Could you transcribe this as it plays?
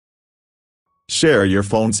Share your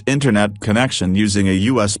phone's internet connection using a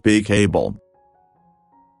USB cable.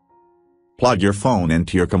 Plug your phone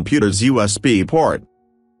into your computer's USB port.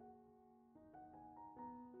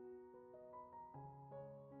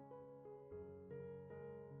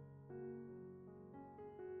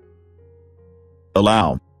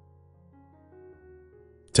 Allow.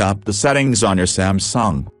 Tap the settings on your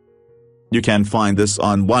Samsung. You can find this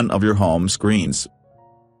on one of your home screens.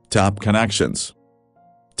 Tap Connections.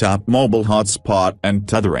 Tap Mobile Hotspot and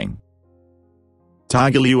Tethering.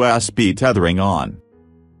 Toggle USB tethering on.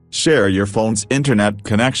 Share your phone's internet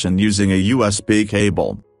connection using a USB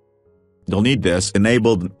cable. You'll need this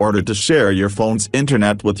enabled in order to share your phone's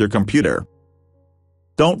internet with your computer.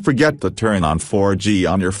 Don't forget to turn on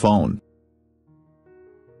 4G on your phone.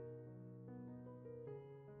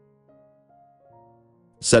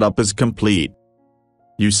 Setup is complete.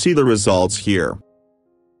 You see the results here.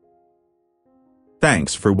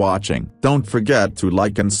 Thanks for watching. Don't forget to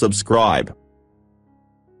like and subscribe.